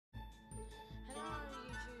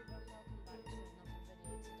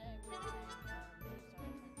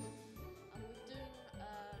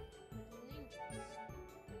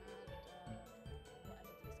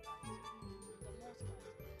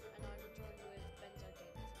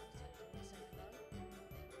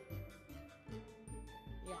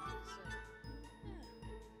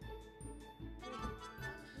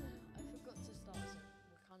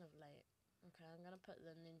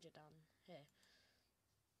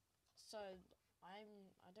So I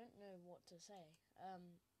don't know what to say.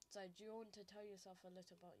 So do you want to tell yourself a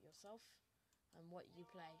little about yourself and what you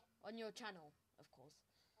play on your channel, of course?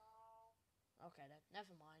 Okay then,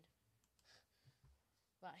 never mind.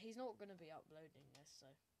 But he's not gonna be uploading this,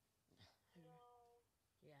 so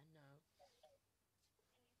yeah, no. Okay.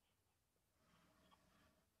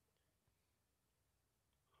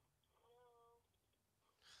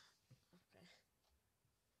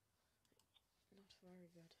 Not very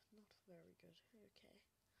good. Not very good. Okay.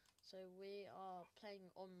 So we are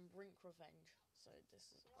playing on Rink Revenge. So this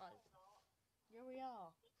is yeah, we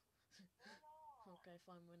are. Okay,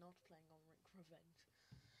 fine. We're not playing on Rink Revenge.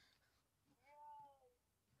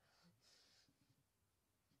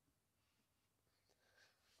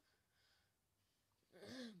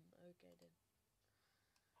 Okay then.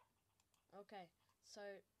 Okay. So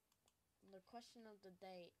the question of the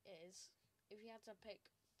day is, if you had to pick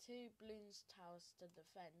two balloons towers to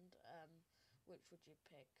defend, which would you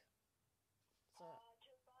pick? So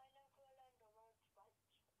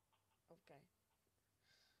okay.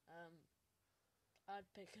 I'd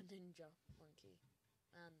pick a ninja monkey,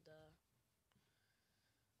 and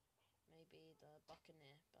maybe the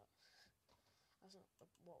buccaneer, but that's not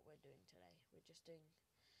what we're doing today. We're just doing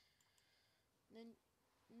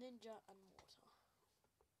ninja and water.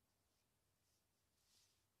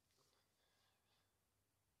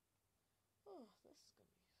 Oh, this is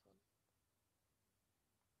gonna be fun.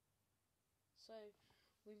 So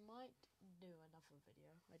we might do another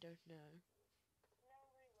video. I don't know. No,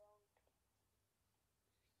 we won't.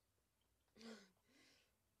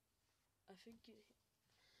 I think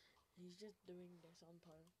he's just doing this on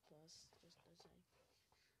purpose, just to say.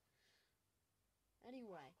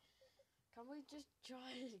 Anyway, can we just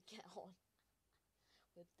try to get on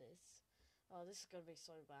with this? Oh, this is gonna be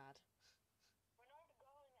so bad. We're not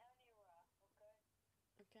going anywhere, okay?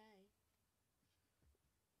 Okay.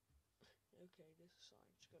 Okay, this is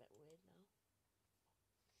starting to get weird now.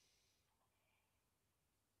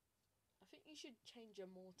 I think you should change your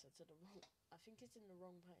mortar to the wrong... I think it's in the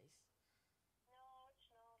wrong place. No, it's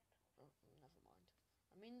not. Oh, never mind.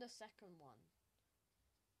 I mean the second one.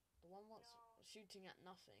 The one that's shooting at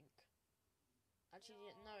nothing.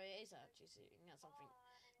 Actually, no, it is actually shooting at something.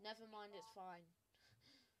 Fine. Never mind, it's fine.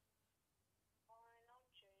 Fine,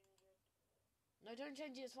 I'll change it. No, don't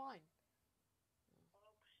change it, it's fine.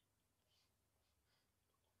 Oops.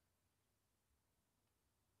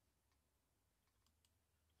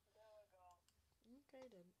 There we go.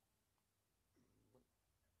 Okay then.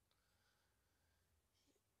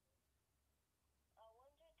 I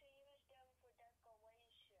wanted to use them for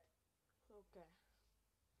decoration. Okay.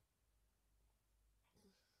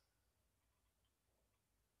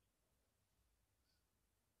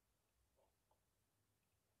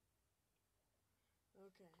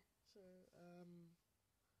 Okay, so,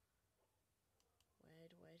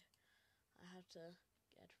 wait. I have to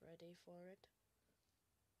get ready for it.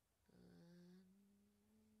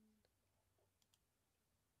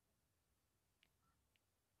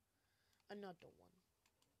 Another one.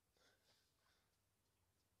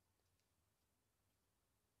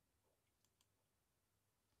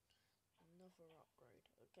 Another upgrade.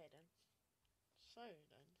 Okay then. So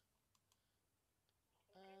then.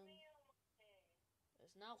 Give me your money.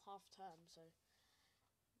 It's now half term, so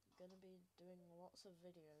I'm gonna be doing lots of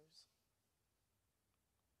videos.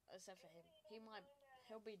 Except for him.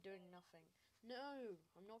 He'll be doing nothing. No,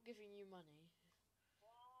 I'm not giving you money.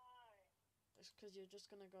 Why? It's because you're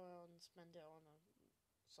just gonna go and spend it on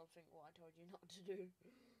something what I told you not to do.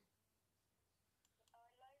 I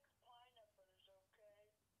like pineapples,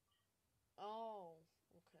 okay? Oh,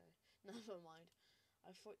 okay. Never mind.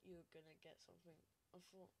 I thought you were gonna get something. I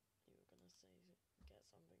thought you were gonna say get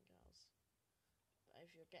something else. But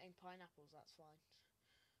if you're getting pineapples, that's fine.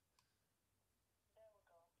 There we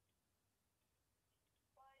go.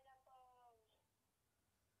 Pineapples!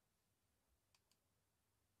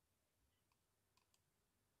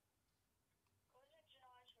 Because it's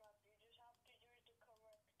nice map, you just have to use the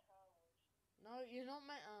correct towers. No, you're not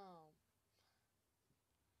meant. Oh.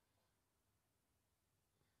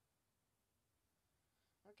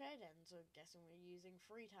 Okay then, so guessing we're using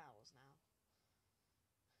 3 towers now.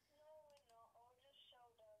 No, we're not. I'll just show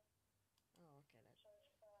them. Oh, okay then. So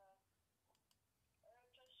it's fair. I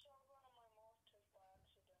just showed one of my mortars by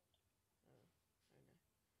accident. Oh no.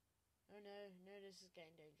 Oh no, this is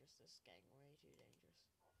getting dangerous. This is getting way too dangerous.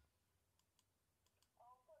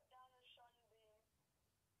 I'll put down a sunbeam.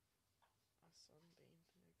 A sunbeam,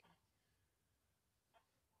 okay.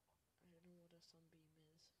 I don't know what a sunbeam is.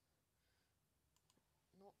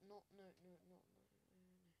 No. I'm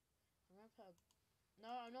gonna put a...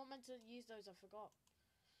 No, I'm not meant to use those, I forgot.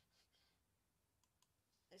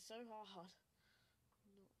 It's so hard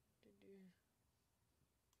not to do.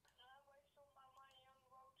 Can I waste all my money on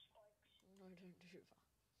road spikes? No, don't do that.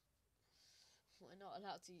 We're not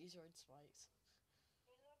allowed to use road spikes.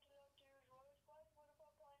 You're not allowed to use road spikes? What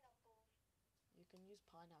about pineapples? You can use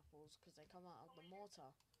pineapples because they come out of the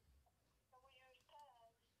mortar. Can we use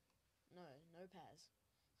pears? No, no pears.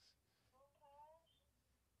 No pears?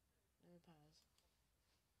 No pears.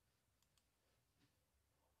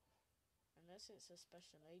 Unless it's a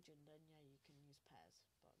special agent, then yeah, you can use pears.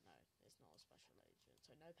 But no, it's not a special agent,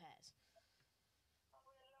 so no pears. Are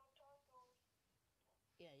we allowed turtles?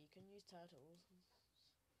 Yeah, you can use turtles.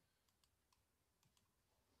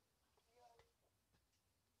 Yeah.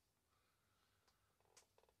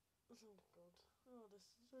 Oh god. Oh, this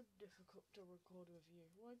is so difficult to record with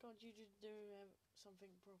you. Why can't you just do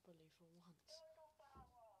something properly for once? Turtle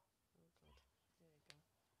power. Oh god. Here we go.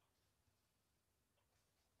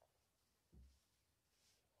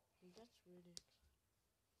 He gets really...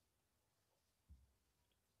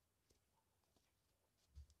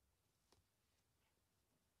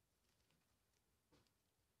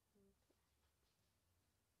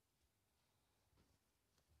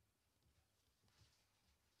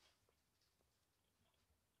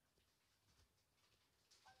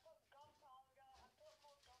 I put gunpowder. I put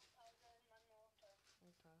more gunpowder in my mortar.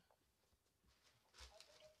 Okay. I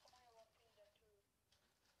put a firework in there too.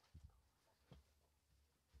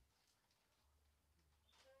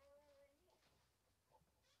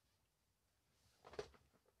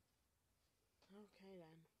 Okay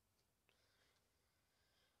then.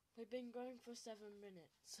 We've been going for 7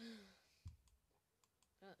 minutes.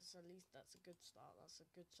 That's at least that's a good start. That's a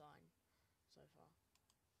good sign so far.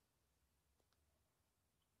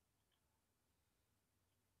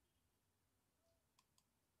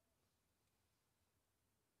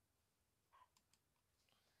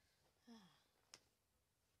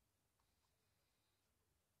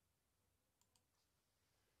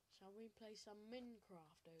 Shall we play some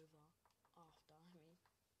Minecraft over after? I mean,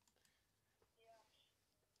 Yes.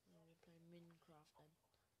 we play Minecraft then.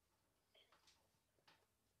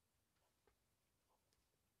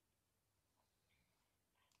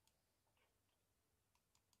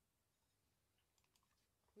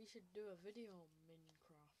 We should do a video on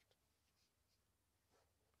Minecraft.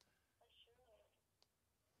 I should.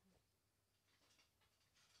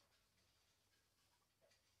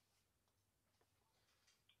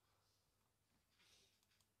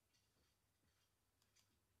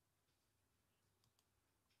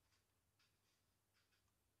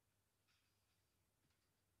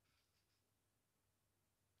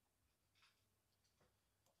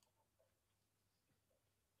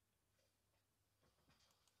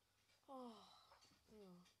 Oh,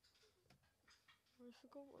 yeah. I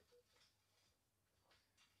forgot what.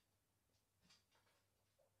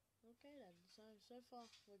 Okay then. So far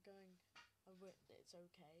we're going. It's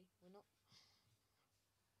okay. We're not.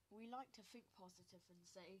 We like to think positive and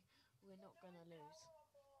say we're not gonna lose.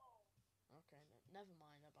 Okay, never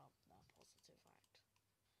mind about that positive act.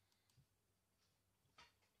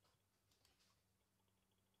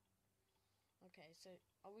 Okay, so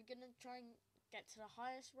are we gonna try and get to the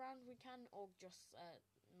highest round we can, or just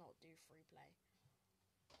not do free play?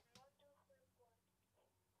 Not do free play.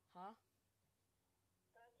 Huh?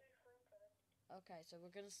 Don't do free play. Okay, so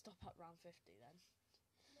we're gonna stop at round 50 then.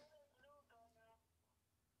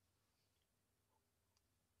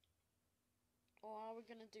 Or are we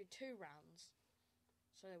gonna do 2 rounds?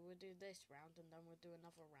 So we'll do this round and then we'll do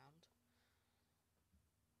another round.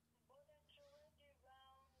 But it's already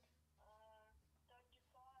round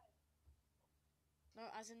 35. No,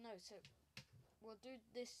 as in no. So we'll do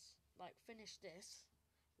this, like finish this,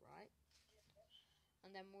 right? Yes.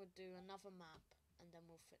 And then we'll do another map, and then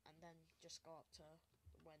and then just go up to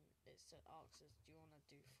when it asks us, do you want to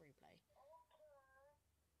do free play? Okay.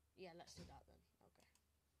 Yeah, let's do that then. Okay.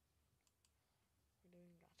 We're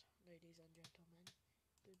doing that, ladies and gentlemen.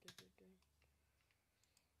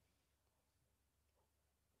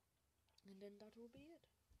 And then that will be it.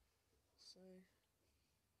 So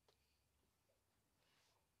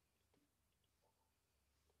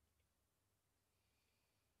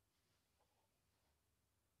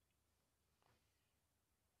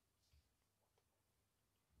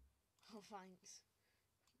oh, thanks.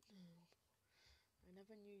 I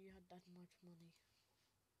never knew you had that much money.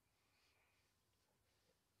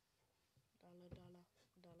 Dollar, dollar,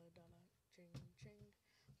 dollar, dollar, ching, ching.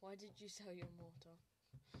 Why did you sell your mortar?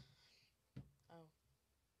 Oh,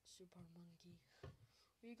 super monkey.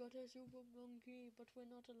 We got a super monkey, but we're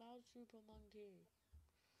not allowed super monkey.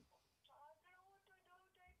 I don't want to do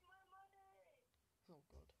this.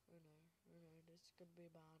 This could be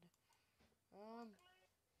bad.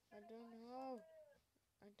 I don't know.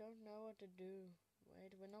 I don't know what to do.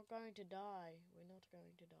 Wait, we're not going to die. We're not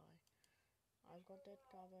going to die. I've got it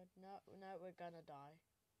covered. No, we're gonna die.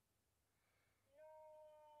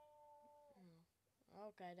 Oh.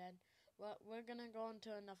 Okay then. Well, we're gonna go on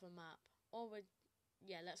to another map.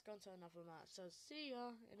 Let's go on to another map. So see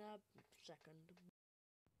ya in a second.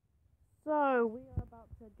 So we are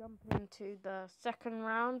about to jump into the second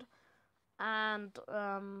round, and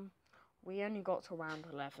we only got to round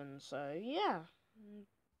 11. So yeah,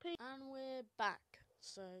 and we're back.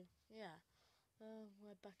 So yeah,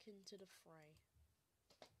 we're back into the fray,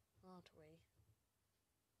 aren't we?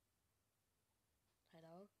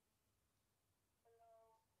 Hello.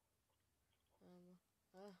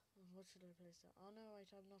 What should I place there? Oh no, wait,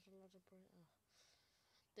 I'm not allowed to put.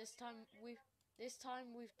 This time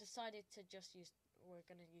we've decided to just use. We're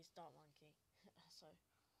gonna use Dart Monkey. So.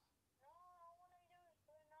 No, I want to use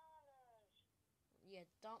bananas. Yeah,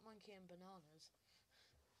 Dart Monkey and bananas.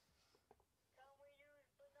 Can we use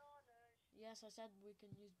bananas? Yes, I said we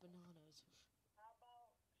can use bananas. How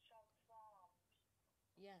about some farms?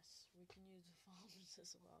 Yes, we can use the farms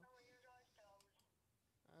as well. Can we use ice towers?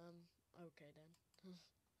 Okay then.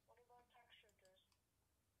 What about tax shooters?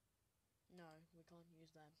 No, we can't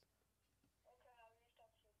use them. Okay, I'll use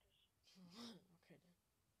tax shooters. Okay then.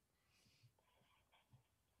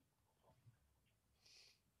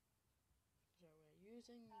 So we're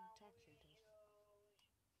using tax shooters.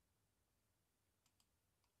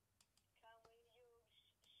 Can we use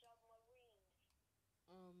submarines?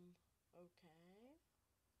 Okay.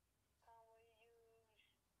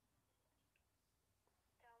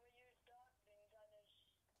 Can we use dartling gunners?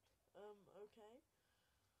 Okay.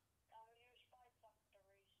 Can we use spike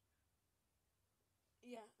factories?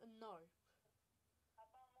 Yeah, no. How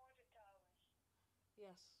about mortar towers?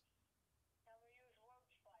 Yes. Can we use rope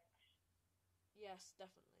spikes? Yes,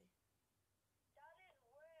 definitely. That is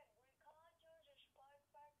weird. We can't use a spike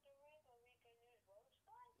factory, but we can use rope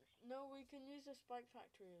spikes? No, we can use the spike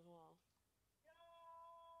factory as well.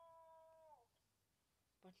 No!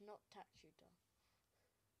 But not tax shooter.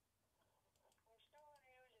 I'm still going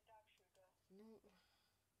to use a tax shooter. No.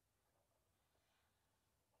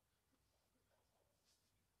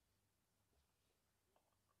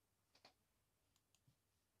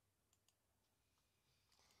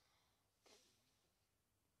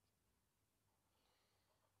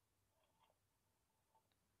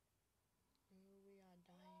 We are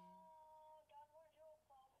dying. No, that was your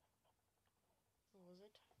fault. Was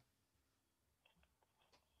it?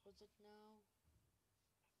 Was it now?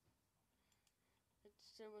 It's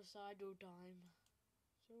suicidal time.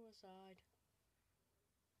 Suicide.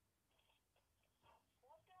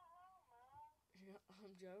 What the hell, man? Yeah,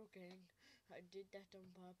 I'm joking. I did that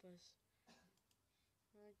on purpose.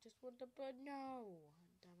 I just want to burn. No!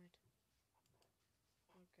 Damn it.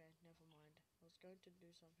 Okay, never mind. I was going to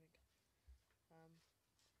do something.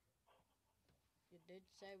 You did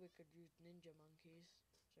say we could use ninja monkeys,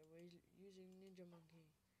 so we're using ninja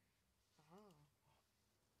monkey. Aha.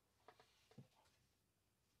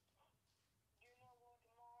 Do you know what my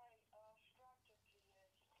strategy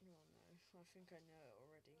is? Oh no, I think I know it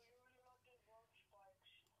already. To use a lot of rope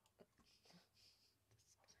spikes.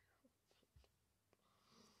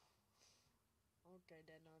 Okay,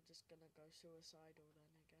 then I'm just gonna go suicidal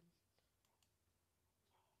then again.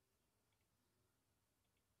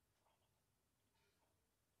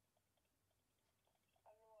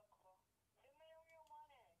 Allahu Akbar. Give me all your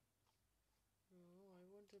money. No, I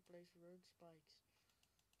want to place road spikes.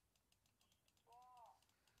 Wow.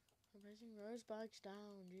 I'm placing road spikes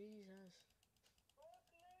down, Jesus.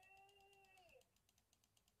 Quickly!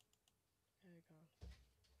 There we go.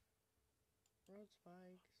 Road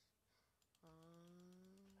spikes.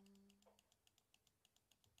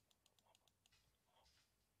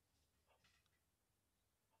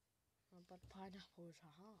 But pineapples,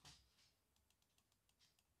 haha.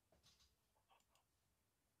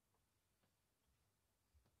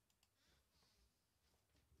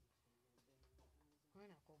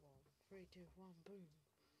 Pineapple ball. 3, 2, 1, boom.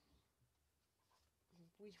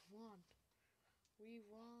 We won. We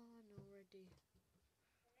won already.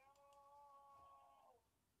 No!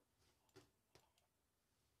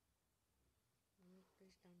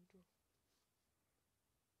 Place down too.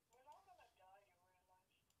 We're not gonna die, you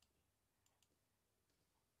realize?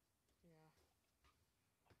 Yeah.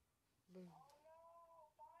 Boom. Oh no!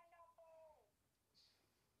 Pineapple!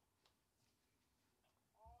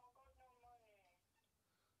 Oh, I got no money.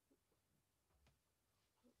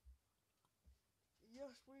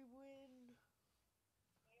 Yes, we win.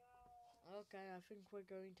 Yeah. Okay, I think we're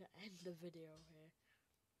going to end the video here.